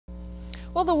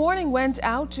Well, the warning went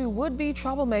out to would-be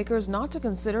troublemakers not to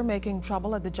consider making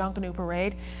trouble at the Junkanoo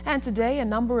parade, and today a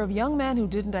number of young men who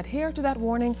didn't adhere to that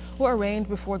warning were arraigned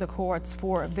before the courts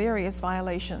for various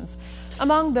violations.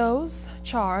 Among those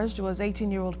charged was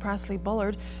 18-year-old Presley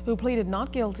Bullard, who pleaded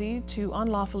not guilty to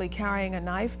unlawfully carrying a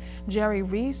knife, Jerry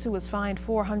Reese, who was fined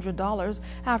 $400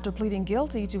 after pleading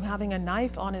guilty to having a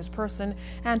knife on his person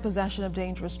and possession of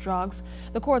dangerous drugs.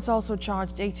 The courts also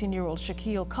charged 18-year-old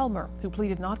Shaquille Culmer, who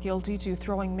pleaded not guilty to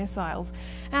throwing missiles.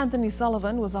 Anthony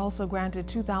Sullivan was also granted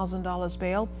 $2,000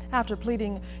 bail after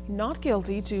pleading not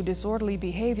guilty to disorderly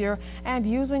behavior and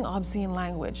using obscene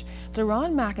language.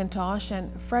 Deron McIntosh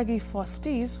and Freggy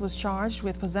Fostiz was charged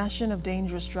with possession of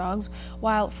dangerous drugs,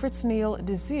 while Fritz Neil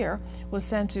Desir was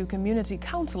sent to community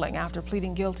counseling after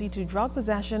pleading guilty to drug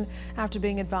possession after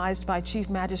being advised by Chief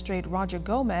Magistrate Roger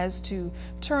Gomez to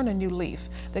turn a new leaf.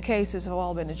 The cases have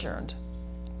all been adjourned.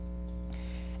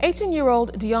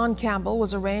 18-year-old Dion Campbell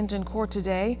was arraigned in court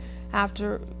today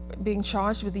after being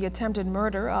charged with the attempted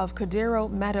murder of Cordero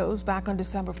Meadows back on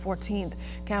December 14th.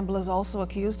 Campbell is also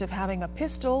accused of having a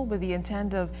pistol with the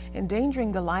intent of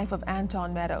endangering the life of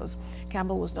Anton Meadows.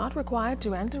 Campbell was not required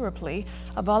to enter a plea.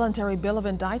 A voluntary bill of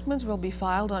indictment will be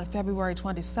filed on February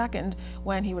 22nd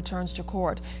when he returns to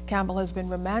court. Campbell has been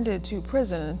remanded to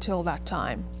prison until that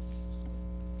time.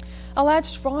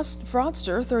 Alleged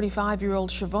fraudster 35-year-old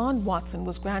Siobhan Watson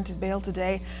was granted bail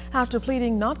today after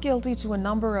pleading not guilty to a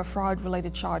number of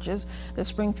fraud-related charges. The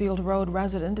Springfield Road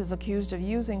resident is accused of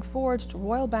using forged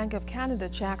Royal Bank of Canada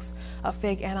checks, a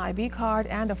fake NIB card,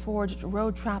 and a forged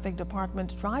Road Traffic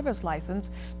Department driver's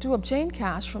license to obtain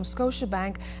cash from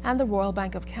Scotiabank and the Royal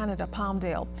Bank of Canada,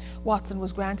 Palmdale. Watson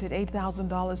was granted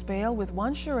 $8,000 bail with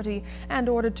one surety and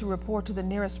ordered to report to the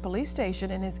nearest police station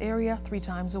in his area 3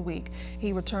 times a week.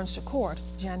 He returns to court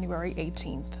January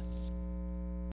 18th.